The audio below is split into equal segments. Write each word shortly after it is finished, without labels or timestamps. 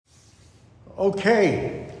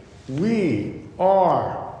Okay, we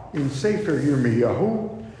are in Sefer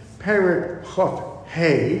Yirmiyahu, Perek Chaf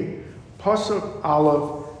Hey, Pasuk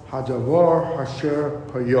Aleph, Hadavar Hasher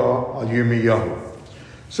Paya Al Yirmiyahu.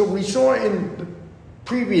 So we saw in the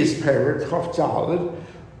previous Perek Chaf Daled,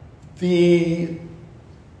 the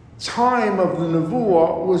time of the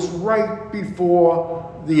Nevuah was right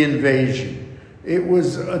before the invasion. It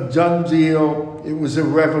was a done deal, it was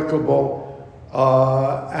irrevocable,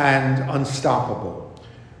 and unstoppable.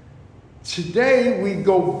 Today we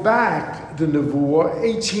go back the Nevuah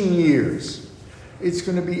 18 years. It's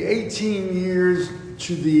going to be 18 years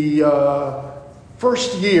to the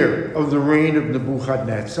first year of the reign of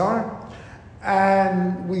Nebuchadnezzar.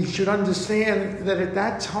 And we should understand that at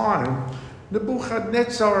that time,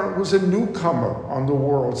 Nebuchadnezzar was a newcomer on the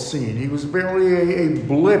world scene. He was barely a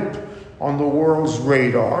blip on the world's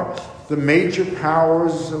radar. The major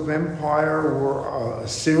powers of empire were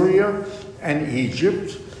Assyria and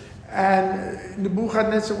Egypt. And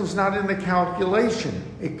Nebuchadnezzar was not in the calculation,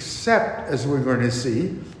 except, as we're going to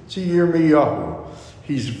see, to Yirmiyahu.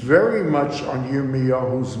 He's very much on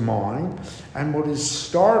Yirmiyahu's mind. And what is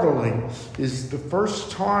startling is the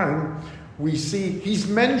first time we see he's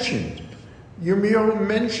mentioned. Yirmiyahu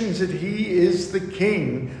mentions that he is the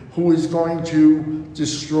king who is going to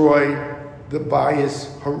destroy the Bayis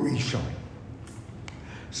Harishon.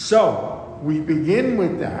 So we begin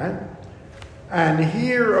with that. And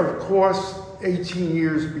here, of course, 18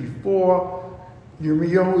 years before,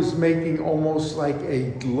 Yirmiyahu is making almost like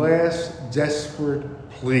a last desperate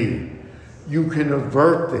plea. You can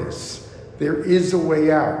avert this. There is a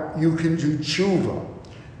way out. You can do tshuva.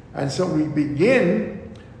 And so we begin,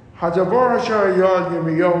 Hadavar Asher Hayah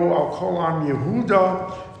Yirmiyahu al Kol Am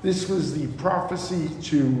Yehuda. This was the prophecy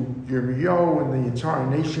to Yirmiyahu and the entire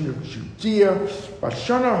nation of Judea.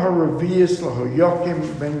 Bashana Haravias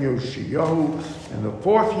Lahoyakim ben Yoshiyahu, in the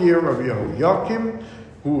 4th year of Yehoyakim,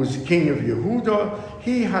 who was king of Yehuda,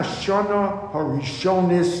 he Hashana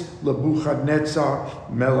Harishonis Nebuchadnezzar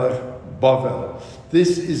Melech Bavel.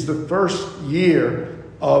 This is the first year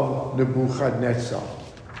of Nebuchadnezzar.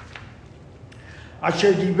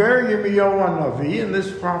 Asher Diber Yirmiyahu Hanavi, in this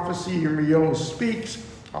prophecy Yirmiyahu speaks,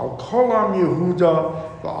 Al Kol Am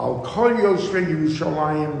Yehuda, Al Kol Yoshvei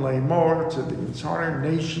Yerushalayim Leimor, to the entire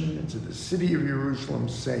nation and to the city of Jerusalem,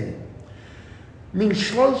 saying, Min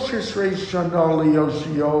Shlosh Esrei Shana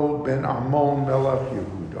LeYoshiyahu ben Amon Melech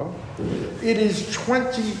Yehuda. It is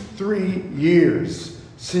 23 years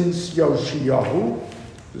since Yoshiyahu,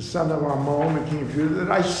 the son of Ammon, the king of Judah,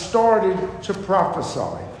 that I started to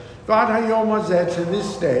prophesy. Vad Hayom Hazeh, to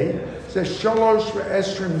this day, says Shalosh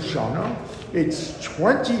ve'esrim Shana. It's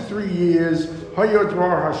 23 years.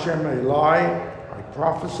 Hayodvar Hashem Elai, I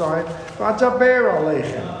prophesied. V'adaber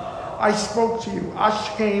Aleichem, I spoke to you.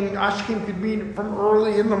 Ashkem could mean from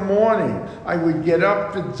early in the morning. I would get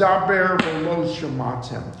up to Daber v'lo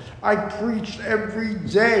shematem. I preached every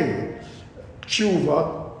day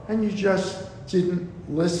tshuva, and you just didn't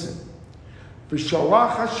listen.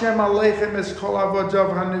 V'shalach Hashem Aleichem es kol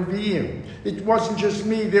avodav haneviim. It wasn't just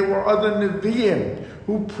me. There were other neviim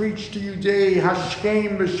who preached to you day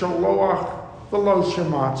Hashkem v'shaloach v'lo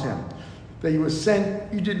shematem. They were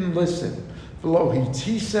sent. You didn't listen. V'lo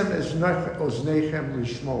hitisem es oznechem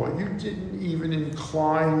lishmoa. You didn't even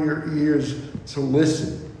incline your ears to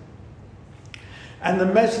listen. And the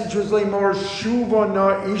message was Lemor shuva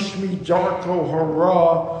na ishmi darko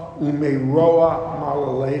hara umeroa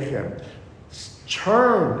malalechem.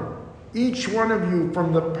 Turn, each one of you,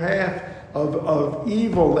 from the path of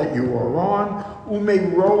evil that you are on,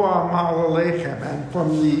 umeroa malalechem, and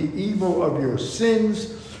from the evil of your sins,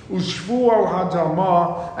 ushvu al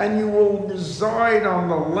hadama, and you will reside on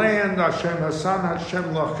the land, Hashem hasan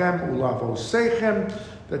Hashem lachem ulavosechem,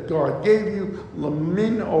 that God gave you,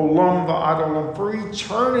 lamin olam va'ad olam, for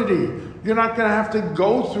eternity. You're not going to have to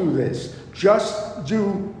go through this. Just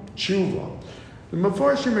do tshuva. The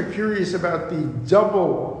Mefarshim are curious about the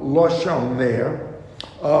double lashon there.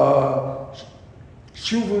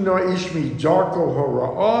 Shuvu no ishmi darko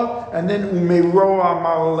hora'ah, and then umeroa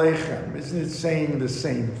malalechem. Isn't it saying the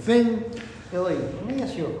same thing? Billy, let me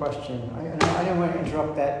ask you a question. I don't want to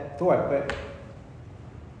interrupt that thought, but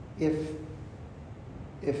if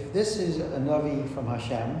this is a Navi from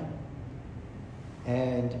Hashem,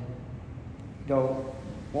 and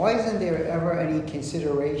why isn't there ever any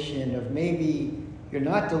consideration of maybe you're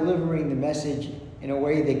not delivering the message in a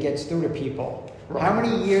way that gets through to people? Right. How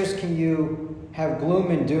many years can you have gloom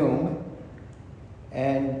and doom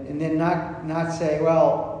and then not say,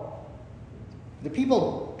 well, the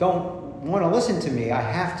people don't want to listen to me. I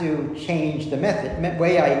have to change the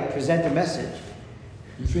way I present the message.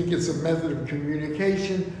 You think it's a method of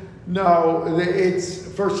communication? No, it's,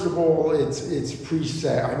 first of all, it's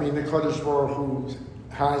preset. I mean, the Kadosh Baruch Hu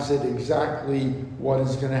has it exactly what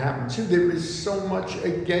is going to happen. Too, there is so much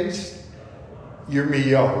against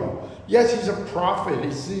Yirmiyahu. Yes, he's a prophet.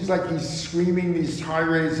 It seems like he's screaming these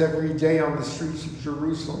tirades every day on the streets of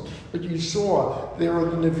Jerusalem. But you saw there are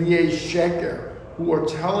the Nevi'ei Sheker who are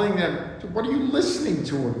telling them, what are you listening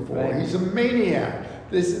to him for? Right. He's a maniac.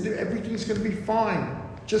 Everything's going to be fine.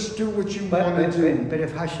 Just do what you want to do. But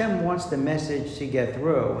if Hashem wants the message to get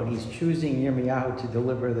through, and he's choosing Yirmiyahu to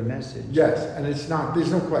deliver the message. Yes, and it's not,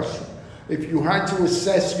 there's no question. If you had to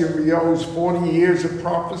assess Yirmiyahu's 40 years of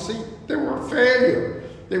prophecy, they were a failure.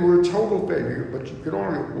 They were a total failure. But you could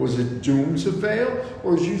argue, was it doomed to fail?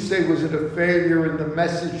 Or as you say, was it a failure in the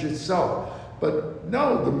message itself? But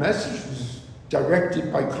no, the message was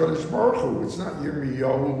directed by Kadosh Baruch Hu. It's not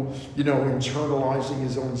Yirmiyahu, internalizing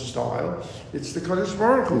his own style. It's the Kadosh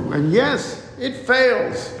Baruch Hu. And yes, it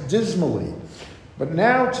fails dismally. But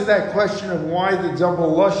now to that question of why the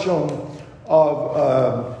double lashon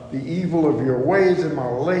of the evil of your ways and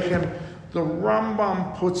Ma'alechem, the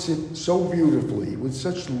Rambam puts it so beautifully, with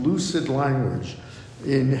such lucid language,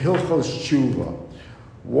 in Hilchos Tshuva.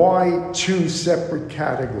 Why two separate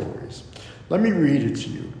categories? Let me read it to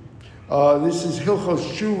you. This is Hilchos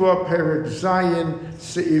Tshuva, Perek Zayin,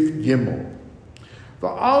 Seif Gimel.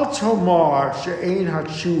 V'al tomar she'ein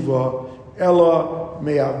hatshuva ela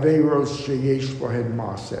me'averos sheyesh bohen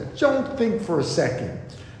maseh. Don't think for a second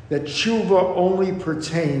that tshuva only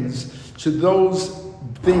pertains to those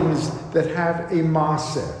things that have a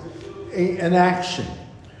maseh, an action.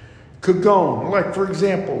 Kagon, like for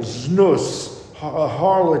example, znus,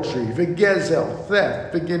 harlotry, v'gezel,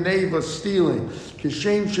 theft, v'geneva, stealing,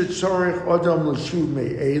 kishem shetzorech adam l'shuv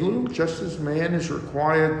me'elu, just as man is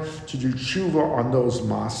required to do tshuva on those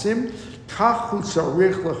masim, kach hu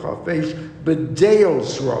tzarich l'chafesh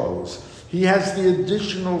b'deos ro's. He has the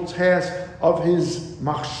additional task of his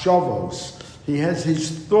machshavos. He has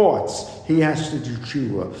his thoughts. He has to do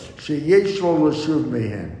tshuva. Sheyesh lo l'shuv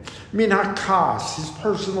mehen. Min hakas, his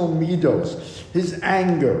personal midos, his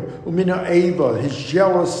anger, umin ha'eva, his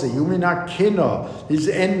jealousy, umin ha'kina, his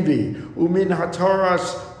envy, umin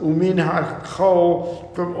ha'taras, umin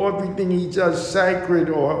ha'chol, from everything he does sacred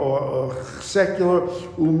or secular,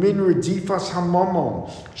 umin redifas hamamon,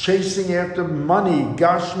 chasing after money,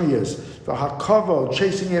 gashmias, the hakavo,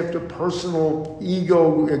 chasing after personal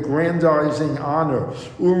ego, aggrandizing honor,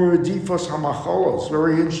 umin redifas hamacholos,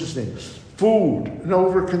 very interesting. Food, an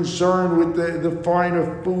over-concern with the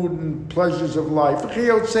finer food and pleasures of life.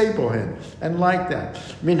 And like that.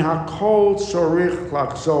 Min hakol tzorich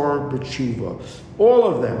lachzor b'tshuva. All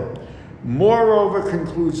of them. Moreover,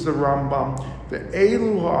 concludes the Rambam,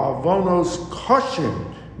 ve'elu ha'avonos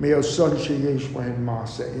koshim me'oson sheyesh bohen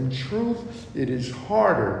maseh. In truth, it is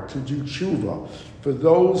harder to do tshuva for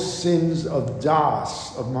those sins of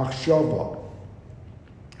das, of machshava,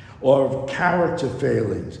 or of character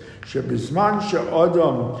failings. Shebizman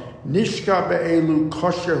she'adam nishka be'elu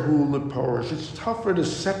koshehu leporish. It's tougher to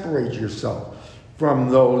separate yourself from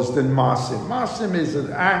those than masim. Masim is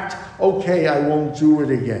an act, okay, I won't do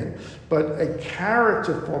it again. But a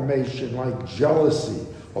character formation like jealousy,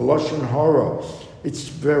 or lashon hara, it's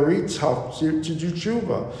very tough to do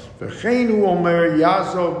tshuva. V'cheinu omer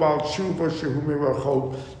yazo bal tshuva shehu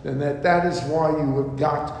mirachot, and that is why you have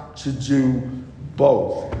got to do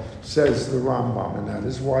both, says the Rambam, and that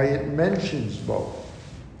is why it mentions both.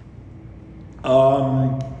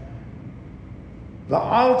 And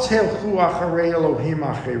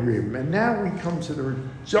now we come to the,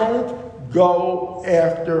 don't go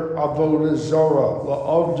after avodah zarah,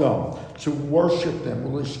 la'avdam, to worship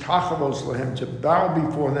them, l'ishtachavos lahem, to bow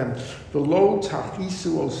before them, v'lo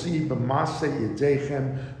tachisu osi b'maseh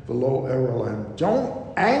yedechem, v'lo eralem.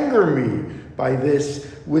 Don't anger me by this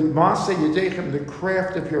with maseh yedechem, the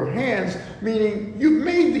craft of your hands, meaning you've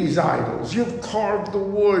made these idols, you've carved the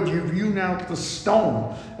wood, you've hewn out the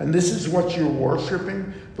stone, and this is what you're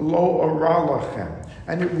worshiping, v'lo aralachem,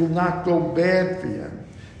 and it will not go bad for you.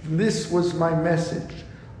 This was my message.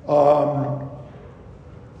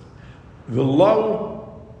 V'lo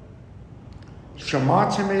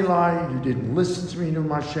shamatem elai, you didn't listen to me, Num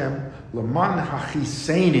Hashem, leman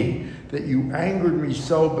hachiseni, that you angered me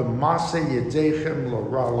so, b'maseh yedechem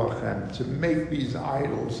l'ralachem, to make these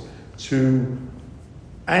idols, to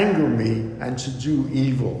anger me and to do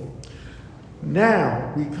evil.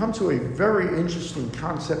 Now, we come to a very interesting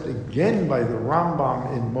concept again by the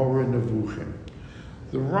Rambam in Moreh Nevuchim.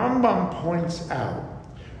 The Rambam points out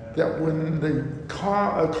that when the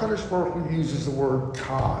Kadosh Baruch Hu uses the word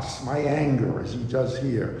kas, my anger, as he does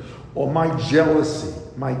here, or my jealousy,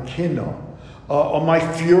 my kina, or my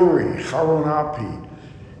fury, charonapi,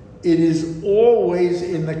 it is always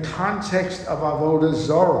in the context of avodah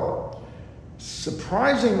zarah.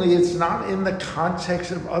 Surprisingly, it's not in the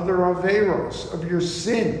context of other averos, of your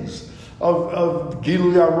sins, of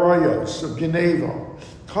gilui arayos, of geneva.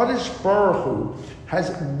 Kadosh Baruch Hu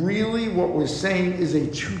has really, what we're saying is a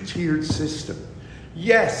two-tiered system.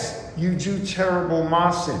 Yes, you do terrible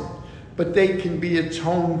masim, but they can be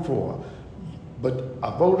atoned for. But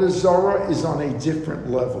avodah zarah is on a different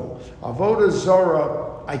level. Avodah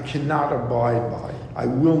zarah, I cannot abide by. I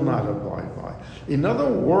will not abide by. In other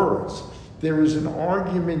words, there is an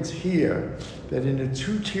argument here that in a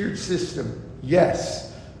two-tiered system,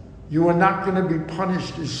 yes, you are not going to be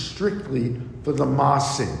punished as strictly for the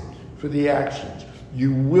masim, for the actions.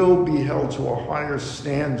 You will be held to a higher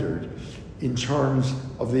standard in terms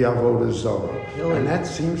of the avodah zarah, and that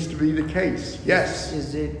seems to be the case. Yes.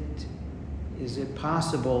 Is it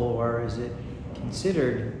possible, or is it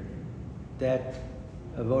considered that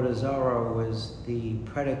avodah zarah was the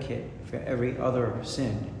predicate for every other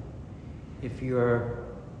sin? If you're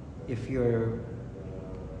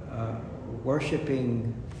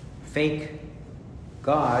worshiping fake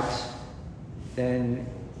gods, then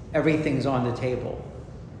everything's on the table.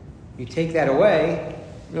 You take that away.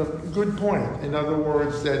 Good point. In other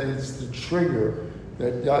words, that it's the trigger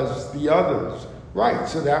that does the others. Right,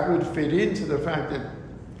 so that would fit into the fact that,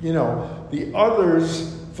 the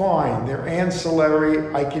others, fine, they're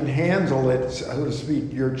ancillary, I can handle it, so to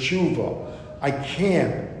speak, your tshuva. I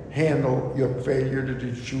can't handle your failure to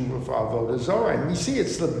do tshuva for avodah zarah. And we see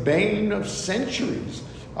it's the bane of centuries,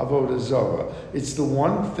 avodah zarah. It's the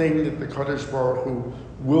one thing that the Kadosh Baruch Hu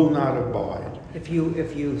will not abide. If you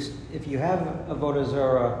have avodah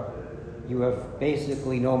zarah, you have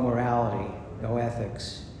basically no morality, no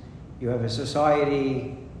ethics. You have a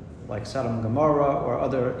society like Sodom and Gomorrah,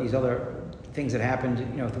 or these other things that happened,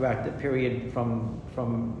 throughout the period from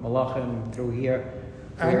Malachim through here.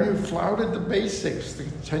 And you flouted the basics, the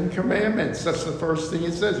Ten Commandments. That's the first thing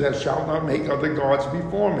it says. Thou shalt not make other gods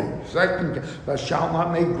before me. Second, thou shalt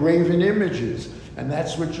not make graven images. And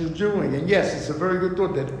that's what you're doing. And yes, it's a very good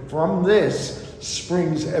thought that from this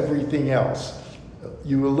springs everything else.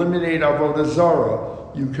 You eliminate avodah zarah,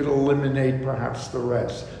 you could eliminate perhaps the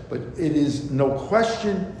rest. But it is no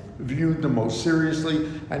question viewed the most seriously,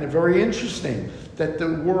 and very interesting that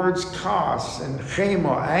the words kas and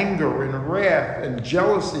chema, anger and wrath and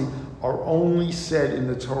jealousy, are only said in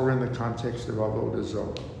the Torah in the context of avodah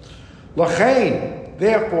zarah. Lachein,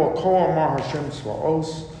 therefore, kol amar Hashem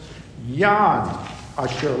tzvaos, yan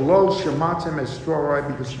asher lo shematem estrorai,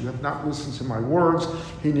 because you have not listened to my words.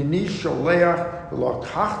 Hineni sholeach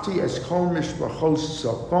v'lakachti es kol mishpachos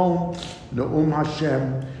tzafon ne'um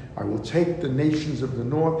Hashem. I will take the nations of the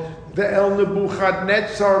north. Ve'el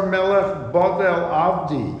Nebuchadnezzar melech Bavel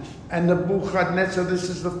Avdi. And Nebuchadnezzar, this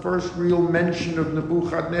is the first real mention of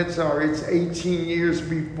Nebuchadnezzar. It's 18 years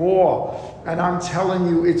before. And I'm telling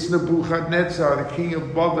you, it's Nebuchadnezzar, the king of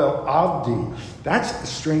Bavel Avdi. That's a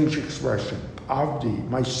strange expression. Avdi,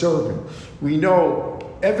 my servant. We know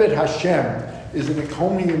Eved Hashem is an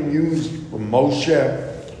encomium used for Moshe,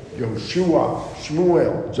 Yoshua,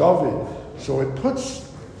 Shmuel, David. So it puts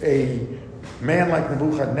a man like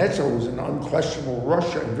Nebuchadnezzar, who was an unquestionable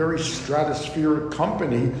Russia and very stratospheric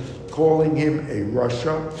company, calling him a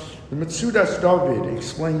Russia. The Metzudas David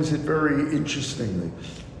explains it very interestingly.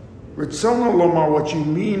 Ritzono Lomar, what you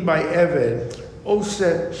mean by Eved,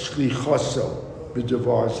 Oseh Shlichoso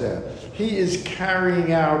b'devar zeh. He is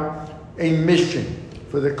carrying out a mission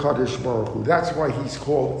for the Kadosh Baruch Hu. That's why he's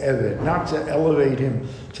called Eved, not to elevate him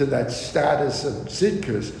to that status of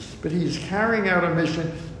Tzidkus, but he's carrying out a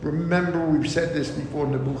mission. Remember, we've said this before,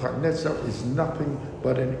 Nebuchadnezzar is nothing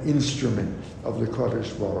but an instrument of the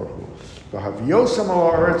Kadosh Baruch Hu. V'haviyosam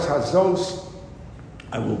al haaretz hazos,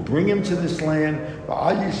 I will bring him to this land,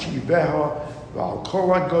 v'al yishiveha, v'al kol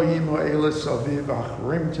hagoyim ha'ela saviv,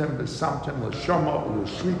 v'achrimtem v'samtem l'shama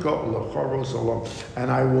u'l'shrika u'l'choros olam, and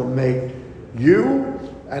I will make you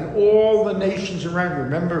and all the nations around you.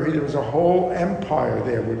 Remember, there was a whole empire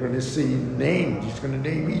there. We're going to see named. He's going to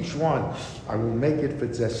name each one. I will make it for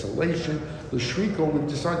desolation. The shriko would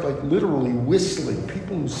decide, like literally whistling.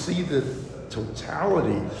 People who see the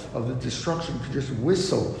totality of the destruction could just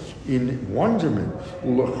whistle in wonderment.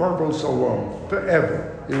 Ulacharvos olam,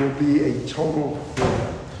 forever. It will be a total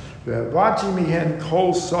ruin. Ve'avati mihen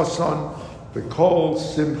kol sasan v'kol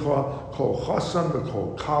simcha, kol chasan,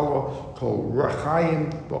 v'kol kala, kol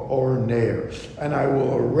rachayim, v'or ner. And I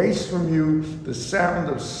will erase from you the sound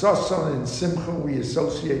of sasan and simcha we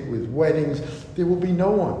associate with weddings. There will be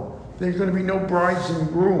no one. There's going to be no brides and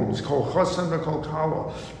grooms. Kol chasan v'kol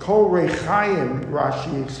kala. Kol rechayim,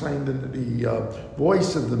 Rashi explained that the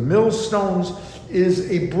voice of the millstones is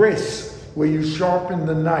a bris, where you sharpen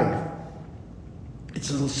the knife. It's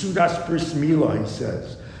a sudas bris milah, he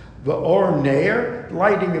says. The or ner,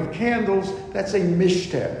 lighting of candles, that's a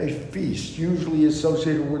mishteh, a feast, usually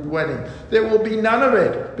associated with wedding. There will be none of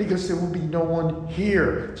it, because there will be no one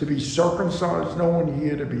here to be circumcised, no one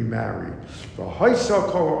here to be married. V'haisa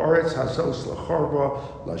kol haaretz hazos lacharva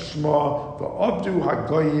lashma v'avdu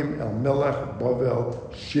hagoyim el melech Bavel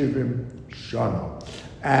shivim shana.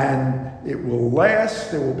 And it will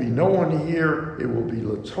last, there will be no one here, it will be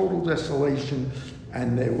a total desolation,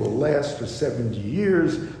 and they will last for 70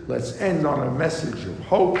 years. Let's end on a message of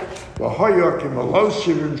hope. When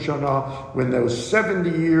those 70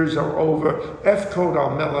 years are over, Efkod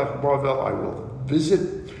al Melech Bavel, I will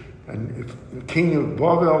visit, and if the king of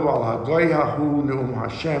Bavel, al Hagoy Hahu Neum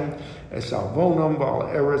Hashem, Es Avonam Val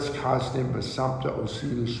Eretz Kasdim Besamta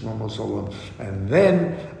Osil Shmamos Olam. And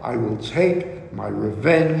then I will take my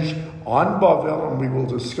revenge on Bavel, and we will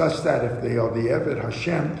discuss that if they are the Eved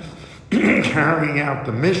Hashem, carrying out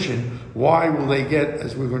the mission. Why will they get,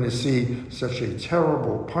 as we're going to see, such a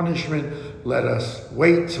terrible punishment? Let us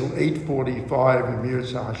wait till 8:45 in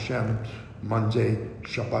Mirza Hashem, Monday,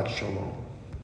 Shabbat Shalom.